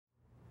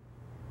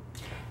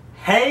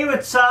Hey,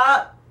 what's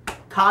up?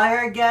 Kyle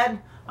here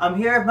again. I'm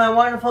here with my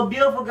wonderful,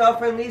 beautiful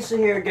girlfriend Lisa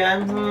here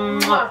again.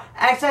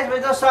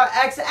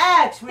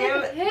 XXMintoStarXX. Hey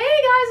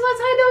guys, long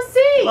time no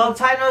see. Long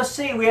time no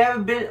see. We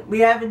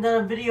haven't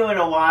done a video in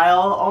a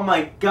while. Oh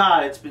my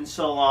God, it's been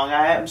so long.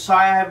 I'm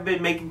sorry I haven't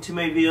been making too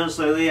many videos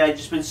lately. I've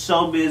just been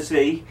so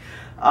busy.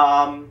 We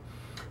have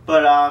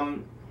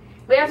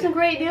some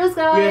great news,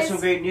 guys. We have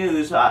some great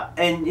news.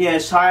 And yeah,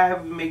 sorry I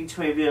haven't been making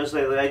too many videos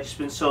lately. I've just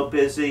been so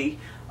busy.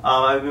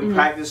 I've been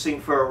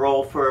practicing for a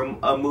role for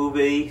a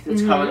movie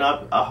that's coming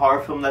up, a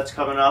horror film that's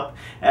coming up.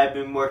 And I've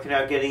been working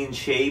out, getting in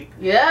shape.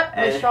 Yep,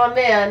 a strong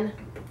man.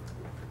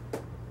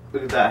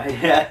 Look at that,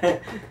 yeah,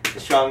 a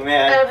strong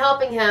man. And I'm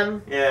helping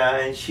him. Yeah,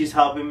 and she's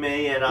helping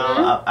me, and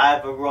I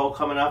have a role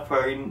coming up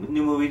for a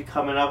new movie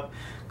coming up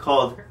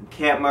called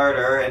Can't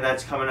Murder, and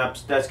that's coming up.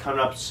 That's coming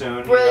up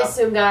soon. Really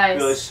soon, guys.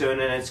 Really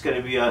soon, and it's going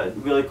to be a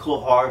really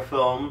cool horror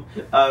film,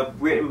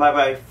 written by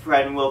my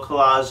friend Will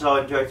Collazo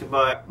and directed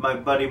by my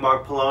buddy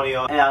Mark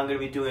Polonio. And I'm going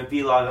to be doing a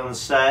vlog on the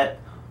set,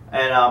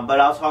 and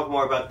but I'll talk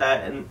more about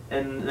that in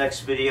the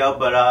next video.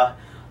 But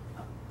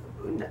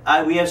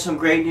we have some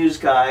great news,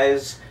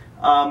 guys.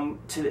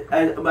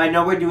 I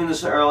know we're doing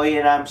this early,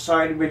 and I'm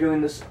sorry we're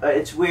doing this.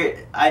 It's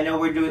weird. I know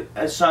we're doing.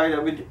 Sorry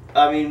that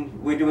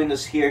we're doing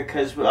this here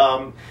because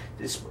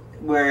this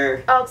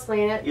where. I'll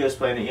explain it. You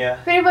explain it,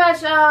 yeah. Pretty much,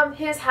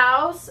 his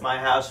house. My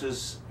house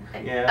is,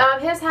 yeah.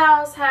 His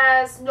house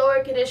has no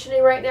air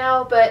conditioning right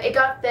now, but it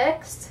got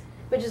fixed,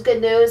 which is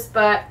good news.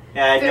 But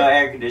yeah, I had no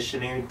air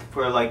conditioning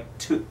for like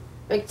a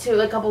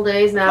couple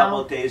days now. A couple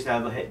of days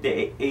now.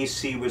 The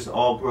AC was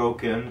all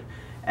broken,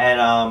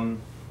 and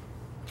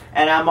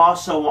I'm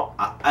also,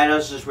 I know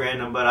this is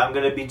random, but I'm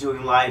going to be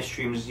doing live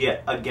streams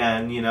yet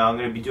again, you know, I'm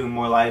going to be doing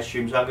more live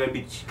streams. I'm going to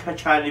be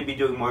trying to be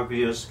doing more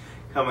videos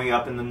coming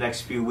up in the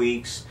next few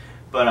weeks,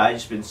 but I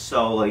just been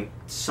so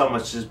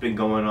much has been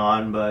going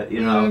on, but, you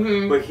know,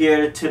 we're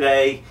here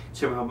today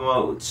to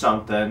promote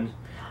something.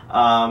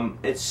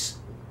 It's,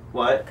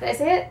 what? Can I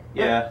say it?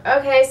 Yeah.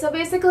 Okay, so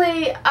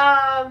basically,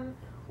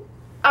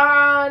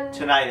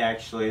 tonight,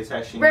 actually. It's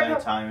actually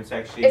nighttime. It's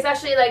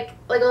actually like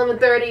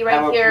 11:30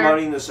 right and here. We're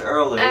promoting this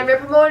early. And we're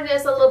promoting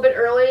this a little bit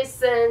early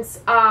since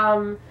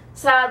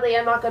sadly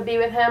I'm not gonna be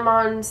with him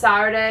on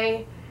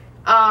Saturday.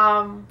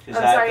 On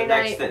Saturday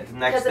night.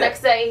 Because the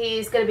next day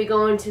he's gonna be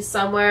going to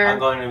somewhere. I'm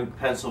going to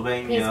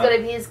Pennsylvania.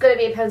 He's gonna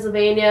be in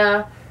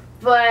Pennsylvania.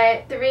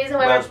 But the reason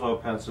why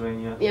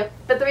Pennsylvania. Yep.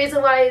 But the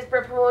reason why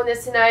we're promoting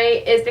this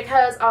tonight is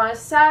because on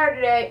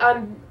Saturday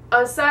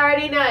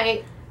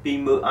night.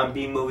 On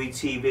B-Movie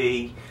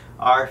TV,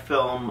 our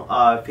film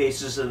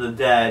Faces of the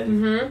Dead.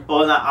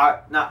 Well,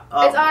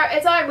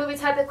 it's our movie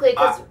technically,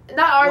 cause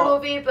not our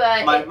movie,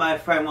 but my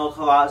friend Will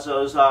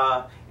Collazo's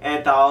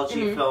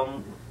anthology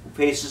film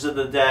Faces of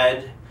the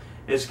Dead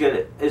my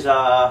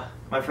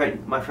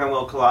friend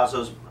Will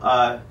Collazo's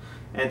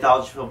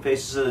anthology film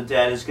Faces of the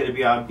Dead is going to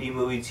be on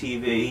B-Movie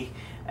TV.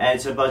 And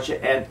it's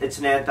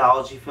an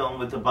anthology film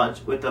with a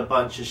bunch of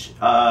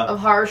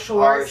horror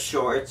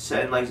shorts,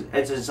 and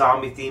it's a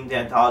zombie themed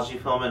anthology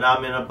film, and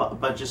I'm in a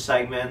bunch of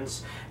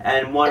segments,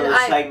 and one of the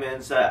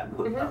segments that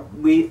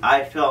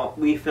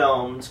we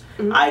filmed,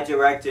 I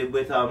directed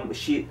with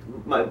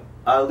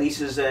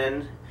Lisa's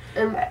in,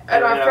 and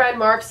our friend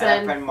Mark's in.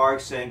 And our friend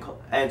Mark's in,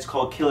 and it's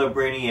called Killer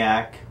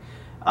Brainiac.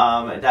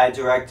 That I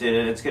directed,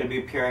 and it's going to be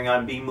appearing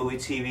on B-Movie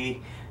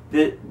TV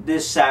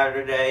this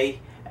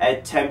Saturday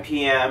at 10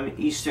 p.m.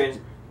 Eastern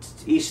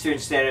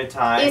Standard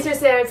Time. Eastern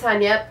Standard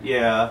Time, yep.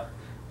 Yeah.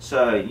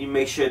 So you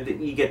make sure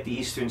that you get the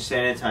Eastern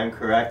Standard Time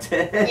correct.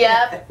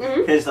 Yep.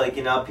 Because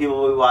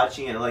people will be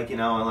watching it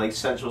in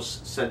Central,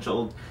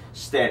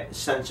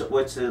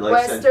 what's it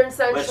like?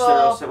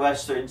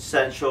 Western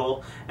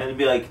Central, and it'd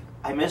be like,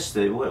 I missed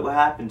it. What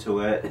happened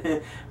to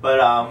it? But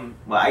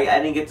I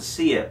didn't get to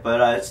see it. But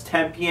it's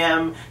 10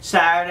 p.m.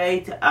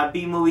 Saturday on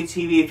B-Movie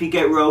TV. If you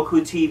get Roku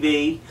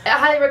TV, I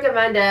highly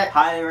recommend it.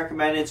 Highly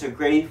recommend it. It's a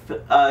great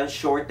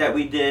short that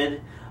we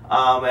did,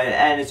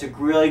 and it's a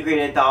really great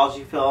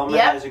anthology film. It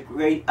has a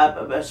great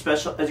it's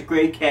a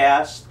great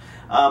cast.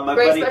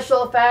 Great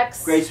special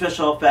effects. Great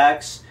special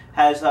effects.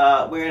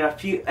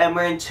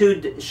 We're in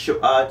two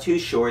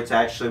shorts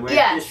actually. We're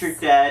in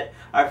District Dead.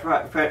 Our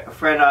friend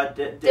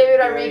David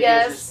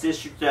Rodriguez.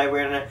 District Dead.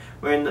 We're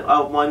in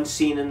one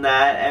scene in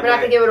that, and we're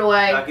not gonna give it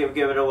away. Not gonna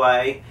give it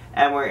away.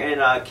 And we're in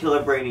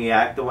Killer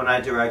Brainiac, the one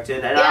I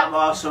directed, and I'm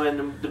also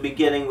in the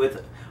beginning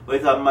with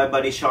my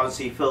buddy Sean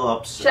C.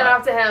 Phillips. Shout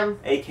out to him.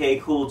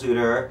 AKA Cool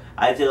Duder.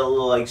 I did a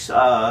little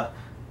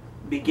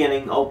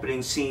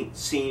opening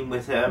scene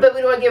with him. But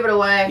we don't want to give it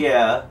away.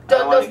 Yeah.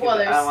 No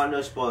spoilers. I don't want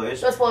no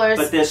spoilers. No spoilers.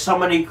 But there's so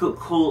many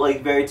cool,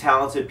 very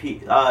talented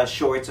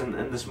shorts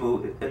in this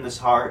movie, in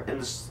this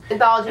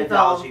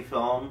anthology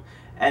film.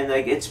 And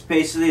it's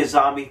basically a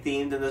zombie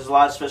themed, and there's a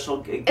lot of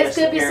special guest appearances. It's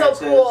gonna be so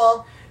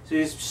cool. So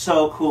it's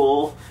so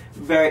cool.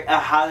 I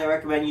highly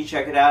recommend you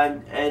check it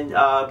out and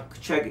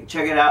check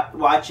it out.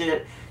 Watch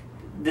it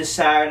this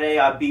Saturday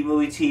on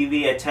B-Movie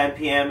TV at 10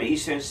 p.m.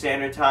 Eastern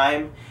Standard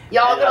Time.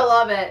 Y'all gonna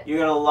love it. You're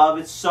gonna love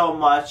it so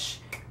much.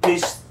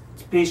 Please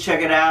please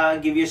check it out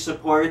and give your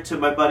support to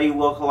my buddy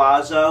Will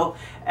Collazo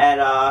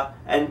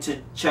and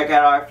to check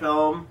out our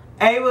film.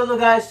 Anyway, look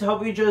guys,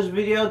 hope you enjoyed this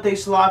video.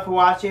 Thanks a lot for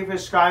watching, for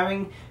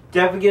subscribing.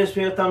 Definitely give this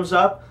video a thumbs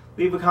up.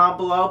 Leave a comment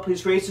below.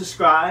 Please rate,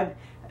 subscribe,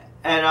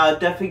 and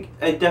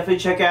definitely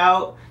check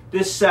out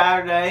this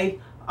Saturday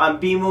on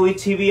Mewe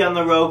TV on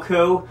the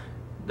Roku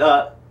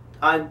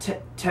on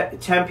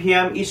 10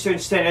 p.m. Eastern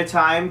Standard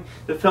Time.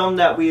 The film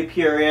that we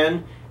appear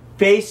in,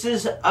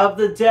 Faces of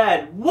the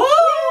Dead. Woo!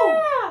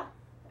 Yeah!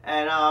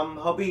 And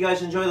hope you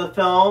guys enjoy the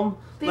film.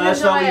 Please Let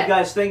us know what enjoy you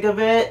guys think of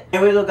it.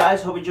 Anyway, look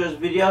guys, hope you enjoyed this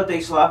video.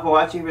 Thanks a lot for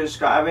watching, for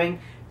subscribing.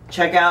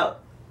 Check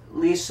out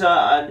Lisa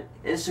on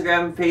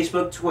Instagram,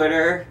 Facebook,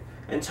 Twitter,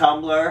 and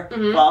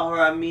Tumblr. Follow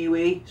her on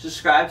Mewe.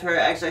 Subscribe to her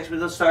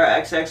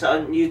XXMintoStarXX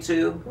on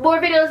YouTube.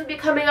 More videos will be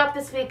coming up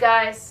this week,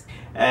 guys.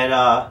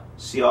 And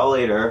see y'all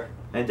later.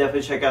 And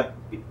definitely check out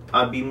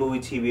on Mewe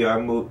TV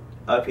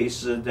our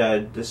Faces of the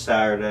Dead this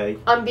Saturday.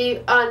 On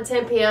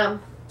 10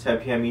 p.m. 10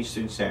 p.m.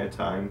 Eastern Standard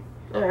Time.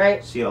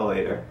 Alright. See y'all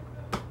later.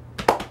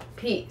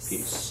 Peace.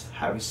 Peace.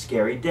 Have a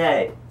scary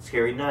day.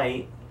 Scary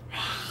night.